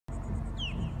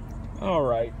All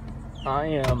right, I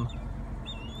am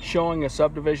showing a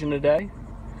subdivision today.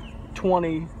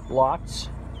 20 lots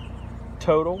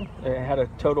total. It had a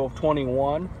total of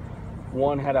 21.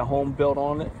 One had a home built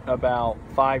on it about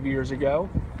 5 years ago.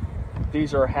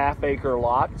 These are half-acre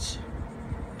lots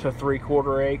to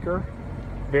 3/4 acre.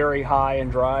 Very high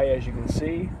and dry, as you can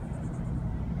see.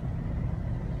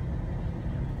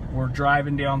 We're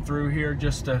driving down through here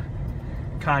just to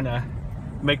kind of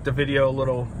make the video a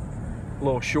little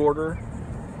shorter.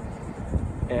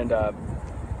 And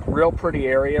real pretty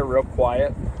area, real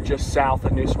quiet, just south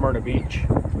of New Smyrna Beach.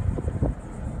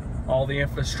 All the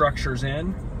infrastructure's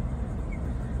in,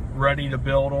 ready to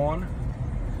build on.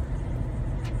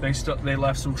 They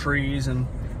left some trees and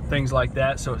things like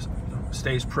that, so it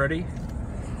stays pretty.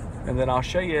 And then I'll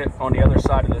show you on the other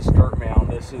side of this dirt mound.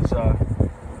 This is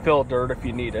fill dirt if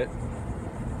you need it.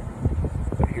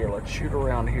 But here, let's shoot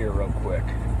around here real quick.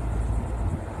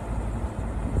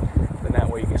 Then that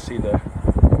way you can see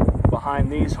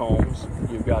behind these homes,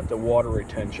 you've got the water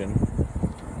retention.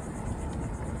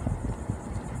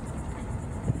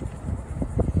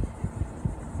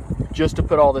 Just to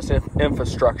put all this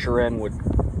infrastructure in would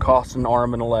cost an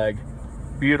arm and a leg.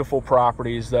 Beautiful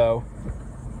properties though.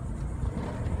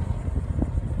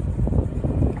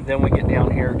 Then we get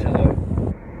down here to the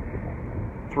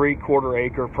 3/4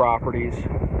 acre properties.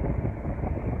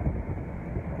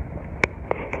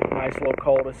 Nice little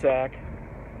cul-de-sac.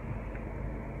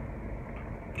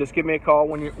 Just give me a call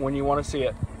when you want to see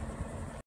it.